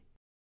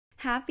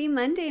Happy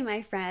Monday,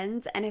 my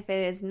friends, and if it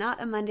is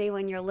not a Monday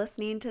when you're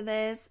listening to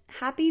this,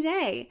 happy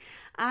day.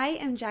 I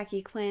am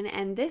Jackie Quinn,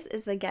 and this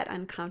is the Get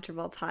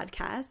Uncomfortable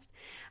podcast.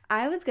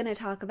 I was going to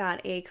talk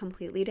about a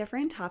completely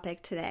different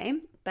topic today,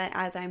 but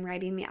as I'm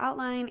writing the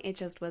outline, it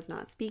just was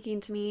not speaking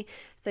to me,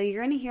 so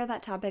you're going to hear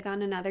that topic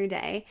on another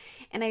day,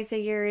 and I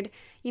figured,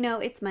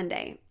 it's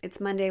Monday. It's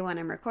Monday when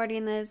I'm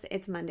recording this.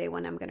 It's Monday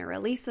when I'm going to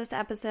release this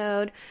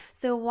episode,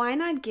 so why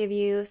not give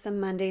you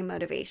some Monday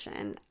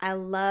motivation? I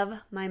love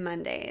my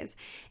Mondays,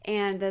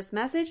 and this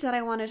message that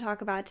I want to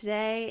talk about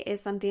today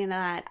is something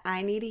that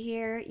I need to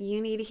hear,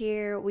 you need to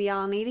hear, we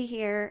all need to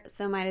hear,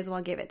 so might as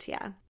well give it to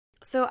you.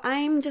 So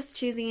I'm just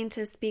choosing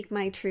to speak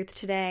my truth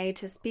today,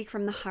 to speak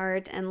from the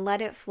heart and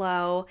let it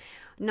flow.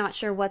 Not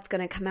sure what's going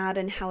to come out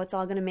and how it's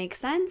all going to make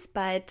sense,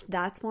 but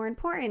that's more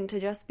important, to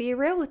just be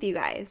real with you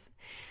guys.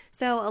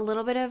 So a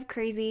little bit of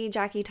crazy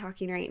Jackie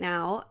talking right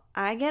now.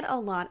 I get a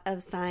lot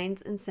of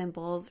signs and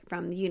symbols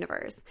from the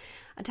universe,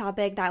 a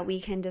topic that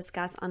we can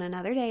discuss on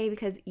another day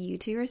because you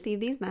too receive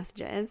these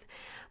messages.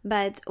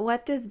 But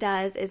what this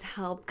does is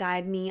help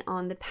guide me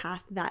on the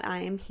path that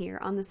I am here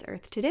on this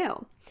earth to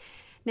do.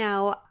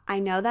 Now, I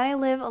know that I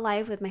live a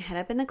life with my head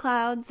up in the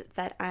clouds,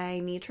 that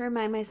I need to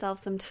remind myself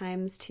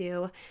sometimes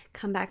to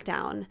come back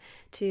down,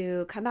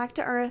 to come back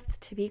to earth,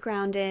 to be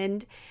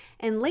grounded.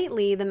 And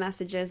lately, the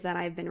messages that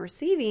I've been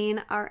receiving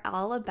are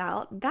all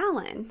about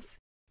balance.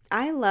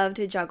 I love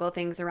to juggle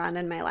things around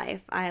in my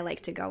life. I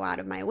like to go out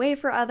of my way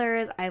for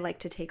others. I like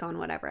to take on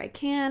whatever I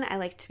can. I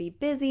like to be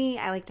busy.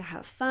 I like to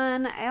have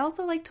fun. I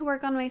also like to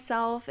work on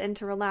myself and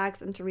to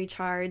relax and to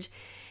recharge.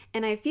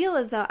 And I feel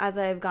as though as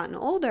I've gotten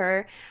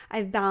older,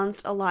 I've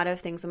balanced a lot of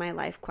things in my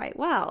life quite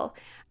well.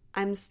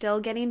 I'm still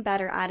getting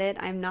better at it.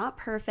 I'm not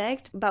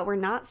perfect, but we're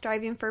not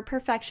striving for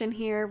perfection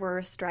here.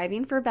 We're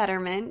striving for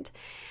betterment.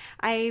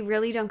 I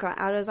really don't go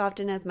out as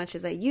often as much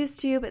as I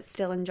used to, but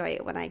still enjoy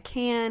it when I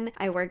can.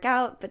 I work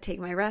out, but take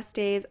my rest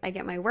days. I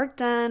get my work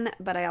done,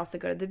 but I also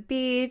go to the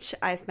beach.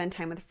 I spend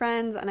time with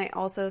friends, and I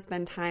also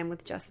spend time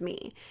with just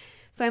me.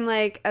 So I'm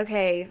like,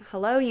 okay,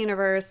 hello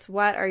universe,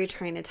 what are you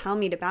trying to tell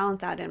me to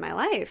balance out in my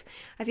life?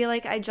 I feel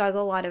like I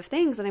juggle a lot of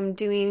things and I'm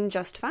doing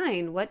just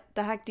fine. What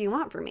the heck do you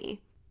want from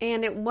me?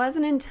 And it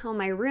wasn't until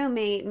my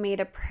roommate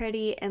made a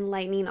pretty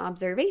enlightening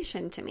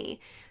observation to me.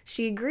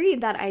 She agreed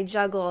that I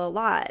juggle a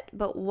lot,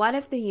 but what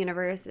if the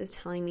universe is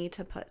telling me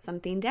to put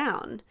something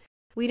down?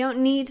 We don't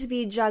need to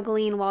be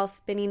juggling while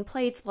spinning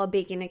plates, while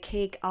baking a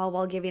cake, all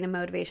while giving a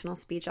motivational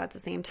speech at the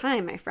same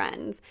time, my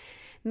friends.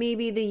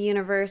 Maybe the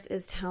universe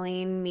is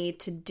telling me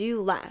to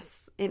do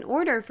less in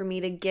order for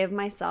me to give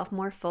myself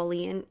more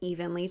fully and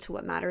evenly to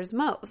what matters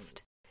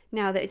most.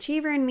 Now, the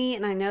achiever in me,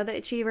 and I know the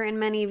achiever in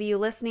many of you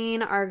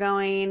listening, are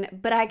going,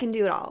 but I can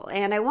do it all,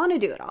 and I want to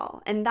do it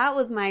all. And that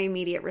was my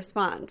immediate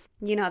response.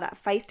 That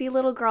feisty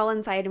little girl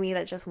inside of me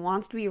that just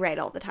wants to be right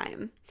all the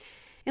time.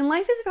 And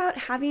life is about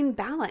having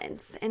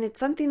balance, and it's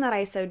something that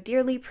I so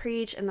dearly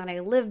preach and that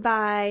I live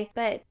by,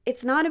 but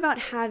it's not about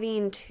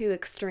having two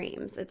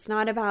extremes. It's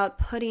not about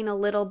putting a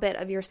little bit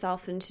of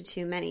yourself into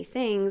too many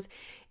things.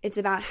 It's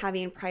about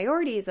having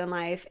priorities in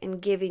life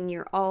and giving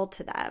your all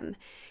to them.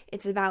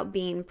 It's about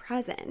being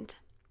present.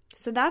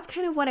 So that's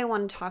kind of what I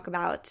want to talk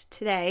about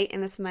today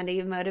in this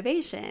Monday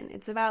motivation.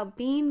 It's about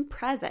being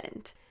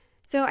present.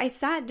 So I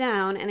sat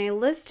down and I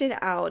listed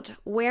out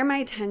where my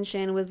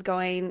attention was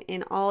going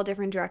in all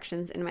different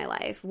directions in my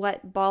life.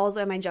 What balls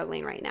am I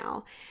juggling right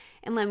now?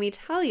 And let me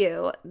tell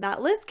you,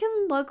 that list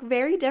can look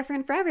very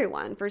different for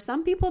everyone. For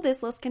some people,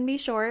 this list can be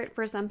short.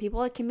 For some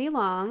people, it can be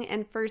long.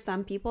 And for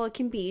some people, it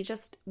can be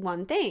just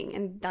one thing.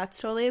 And that's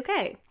totally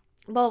okay.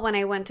 Well, when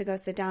I went to go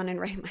sit down and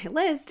write my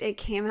list, it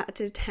came out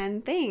to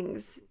 10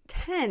 things.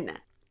 10.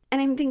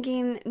 And I'm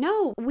thinking,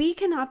 no, we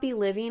cannot be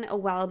living a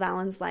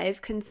well-balanced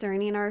life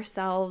concerning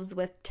ourselves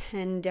with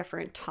 10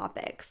 different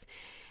topics.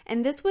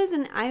 And this was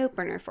an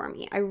eye-opener for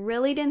me. I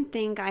really didn't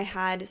think I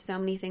had so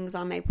many things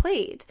on my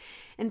plate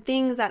and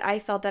things that I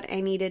felt that I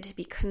needed to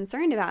be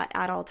concerned about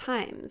at all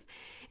times.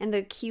 And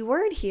the key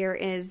word here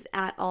is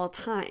at all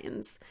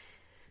times.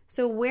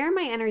 So where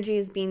my energy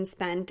is being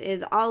spent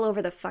is all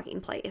over the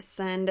fucking place.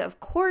 And of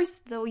course,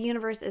 the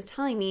universe is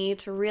telling me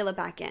to reel it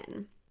back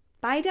in.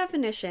 By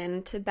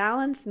definition, to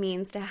balance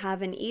means to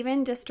have an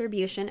even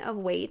distribution of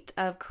weight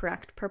of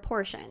correct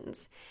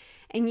proportions.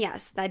 And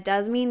yes, that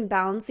does mean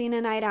balancing a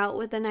night out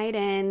with a night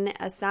in,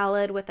 a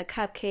salad with a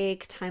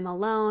cupcake, time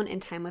alone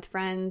and time with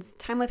friends,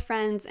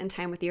 and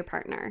time with your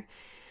partner.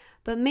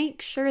 But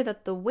make sure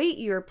that the weight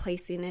you are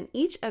placing in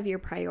each of your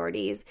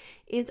priorities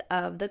is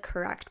of the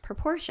correct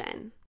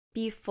proportion.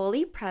 Be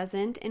fully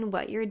present in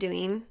what you're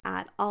doing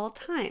at all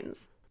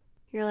times.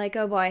 You're like,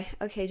 oh boy,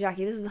 okay,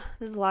 Jackie, this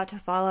is a lot to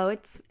follow.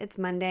 It's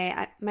Monday.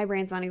 My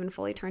brain's not even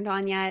fully turned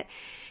on yet.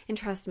 And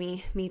trust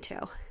me too.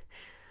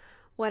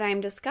 What I'm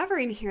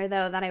discovering here,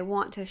 though, that I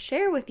want to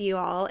share with you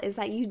all is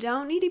that you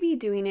don't need to be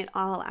doing it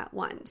all at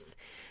once.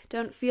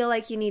 Don't feel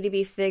like you need to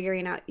be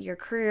figuring out your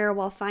career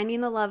while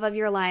finding the love of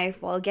your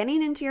life, while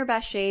getting into your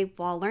best shape,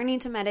 while learning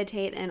to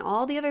meditate, and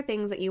all the other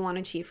things that you want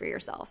to achieve for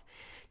yourself.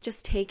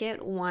 Just take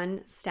it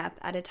one step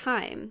at a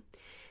time.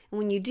 And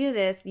when you do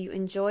this, you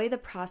enjoy the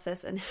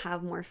process and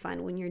have more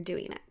fun when you're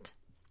doing it.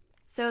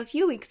 So a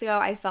few weeks ago,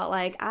 I felt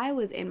like I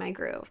was in my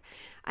groove.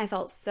 I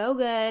felt so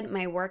good.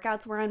 My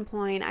workouts were on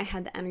point. I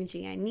had the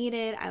energy I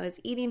needed. I was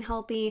eating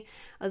healthy.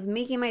 I was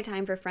making my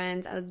time for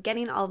friends. I was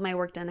getting all of my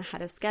work done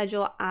ahead of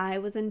schedule. I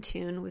was in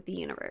tune with the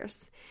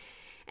universe.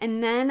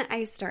 And then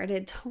I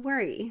started to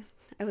worry.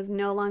 I was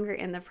no longer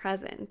in the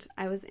present.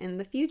 I was in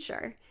the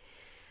future.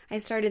 I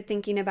started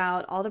thinking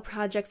about all the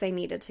projects I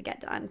needed to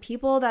get done,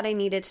 people that I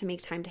needed to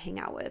make time to hang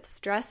out with,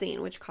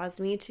 stressing, which caused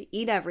me to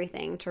eat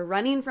everything, to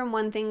running from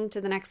one thing to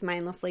the next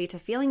mindlessly, to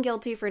feeling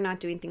guilty for not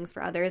doing things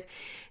for others.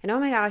 And oh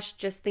my gosh,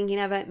 just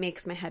thinking of it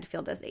makes my head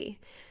feel dizzy.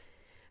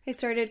 I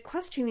started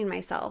questioning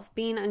myself,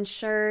 being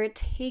unsure,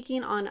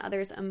 taking on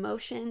others'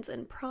 emotions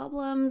and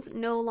problems,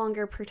 no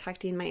longer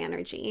protecting my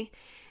energy.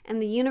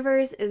 And the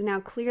universe is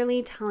now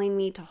clearly telling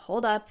me to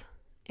hold up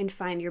and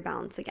find your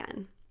balance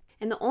again.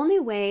 And the only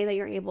way that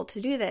you're able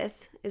to do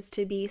this is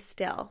to be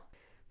still.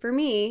 For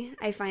me,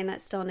 I find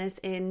that stillness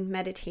in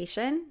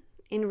meditation,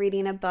 in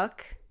reading a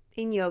book,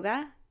 in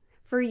yoga.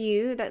 For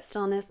you, that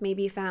stillness may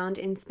be found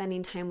in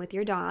spending time with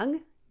your dog,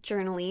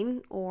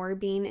 journaling, or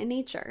being in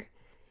nature.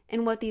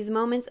 And what these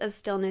moments of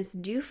stillness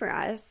do for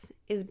us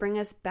is bring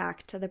us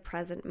back to the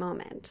present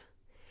moment.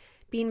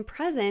 Being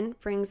present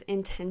brings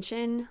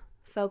intention,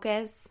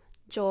 focus,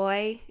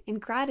 joy,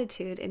 and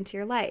gratitude into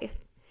your life.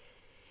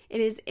 It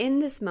is in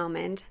this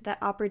moment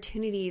that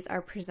opportunities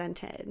are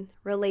presented,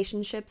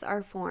 relationships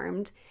are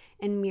formed,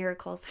 and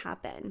miracles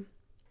happen.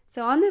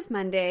 So on this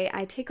Monday,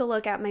 I take a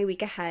look at my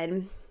week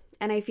ahead,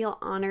 and I feel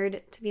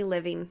honored to be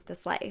living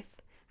this life.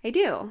 I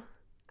do.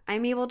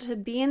 I'm able to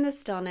be in the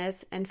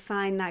stillness and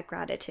find that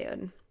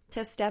gratitude,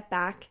 to step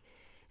back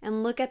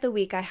and look at the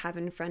week I have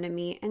in front of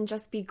me and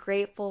just be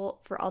grateful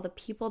for all the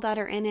people that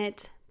are in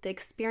it, the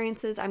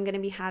experiences I'm going to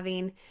be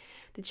having,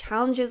 the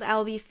challenges I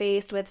will be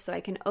faced with so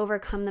I can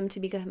overcome them to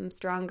become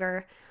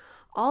stronger.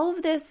 All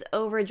of this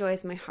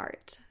overjoys my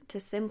heart to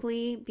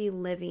simply be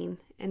living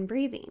and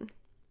breathing.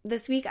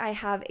 This week I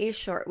have a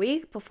short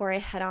week before I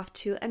head off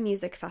to a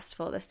music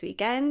festival this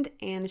weekend,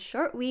 and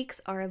short weeks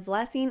are a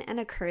blessing and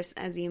a curse,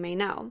 as you may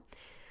know.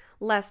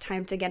 Less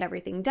time to get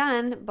everything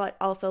done, but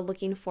also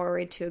looking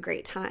forward to a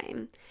great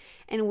time.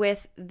 And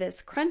with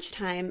this crunch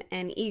time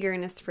and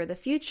eagerness for the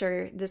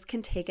future, this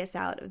can take us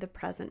out of the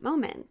present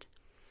moment.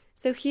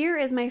 So here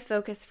is my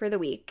focus for the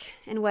week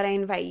and what I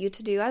invite you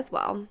to do as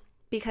well,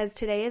 because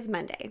today is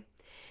Monday.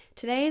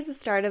 Today is the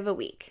start of a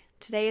week.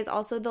 Today is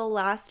also the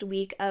last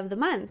week of the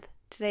month.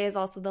 Today is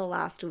also the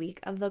last week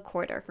of the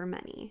quarter for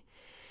many.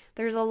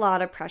 There's a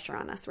lot of pressure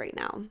on us right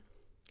now.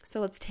 So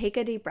let's take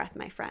a deep breath,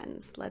 my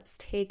friends. Let's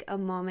take a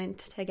moment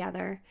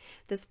together,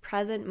 this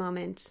present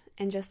moment,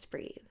 and just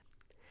breathe.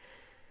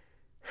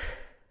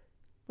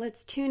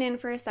 Let's tune in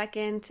for a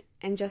second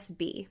and just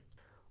be.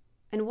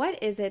 And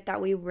what is it that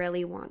we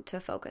really want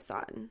to focus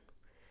on?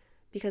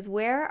 Because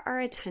where our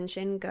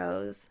attention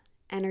goes,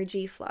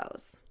 energy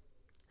flows.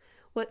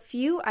 What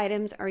few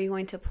items are you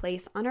going to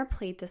place on our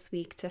plate this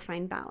week to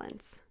find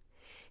balance?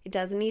 It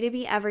doesn't need to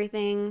be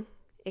everything.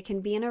 It can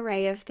be an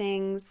array of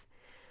things.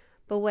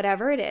 But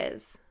whatever it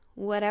is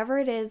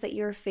that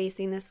you're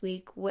facing this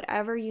week,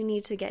 whatever you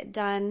need to get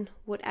done,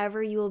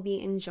 whatever you will be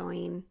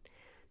enjoying,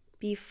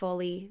 be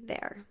fully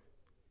there.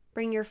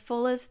 Bring your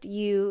fullest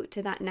you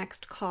to that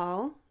next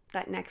call,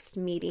 that next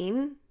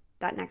meeting,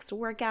 that next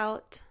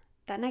workout,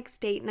 that next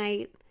date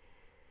night.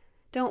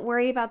 Don't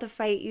worry about the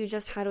fight you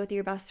just had with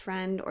your best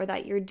friend, or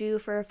that you're due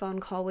for a phone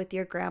call with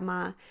your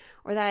grandma,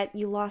 or that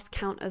you lost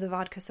count of the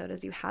vodka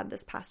sodas you had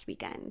this past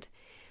weekend.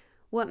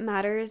 What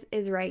matters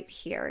is right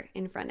here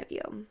in front of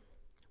you.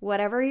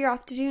 Whatever you're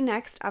off to do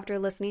next after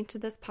listening to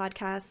this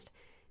podcast,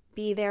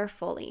 be there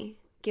fully.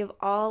 Give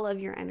all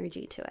of your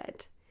energy to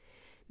it.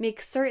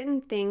 Make certain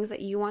things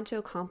that you want to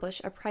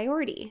accomplish a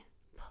priority.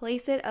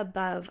 Place it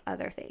above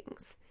other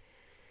things.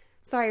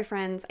 Sorry,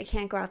 friends, I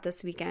can't go out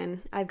this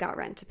weekend. I've got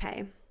rent to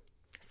pay.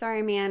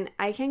 Sorry, man,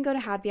 I can't go to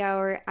happy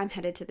hour. I'm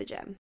headed to the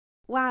gym.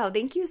 Wow,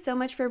 thank you so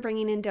much for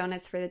bringing in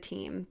donuts for the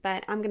team,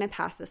 but I'm going to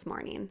pass this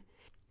morning.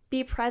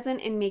 Be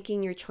present in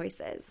making your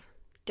choices.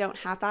 Don't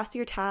half-ass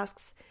your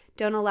tasks.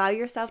 Don't allow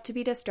yourself to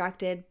be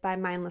distracted by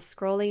mindless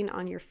scrolling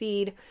on your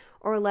feed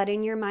or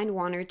letting your mind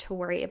wander to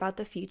worry about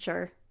the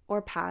future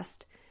or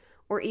past,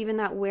 or even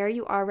that where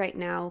you are right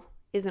now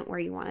isn't where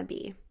you want to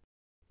be.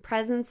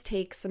 Presence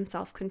takes some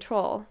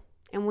self-control,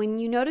 and when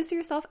you notice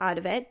yourself out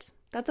of it,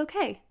 that's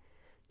okay.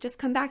 Just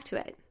come back to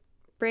it.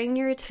 Bring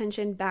your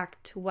attention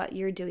back to what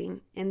you're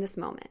doing in this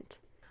moment.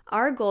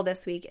 Our goal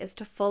this week is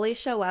to fully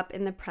show up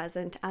in the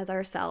present as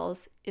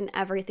ourselves in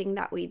everything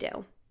that we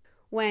do.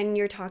 When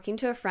you're talking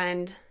to a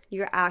friend,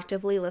 you're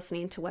actively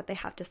listening to what they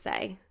have to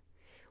say.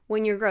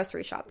 When you're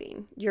grocery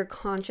shopping, you're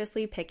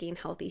consciously picking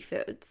healthy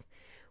foods.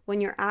 When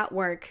you're at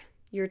work,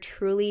 you're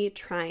truly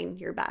trying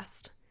your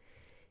best.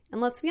 And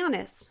let's be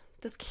honest,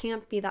 this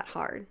can't be that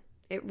hard.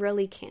 It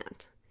really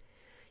can't.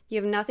 You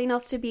have nothing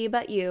else to be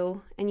but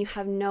you, and you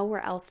have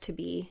nowhere else to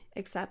be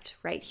except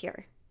right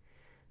here.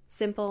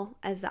 Simple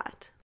as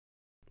that.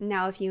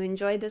 Now, if you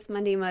enjoyed this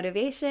Monday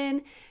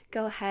motivation,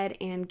 go ahead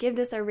and give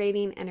this a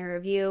rating and a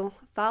review.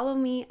 Follow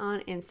me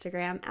on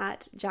Instagram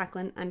at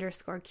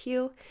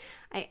Jacqueline_Q.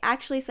 I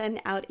actually send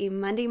out a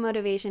Monday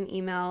motivation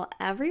email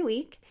every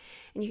week,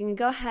 and you can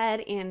go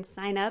ahead and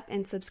sign up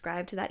and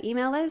subscribe to that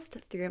email list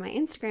through my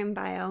Instagram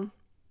bio.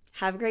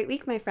 Have a great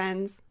week, my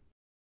friends.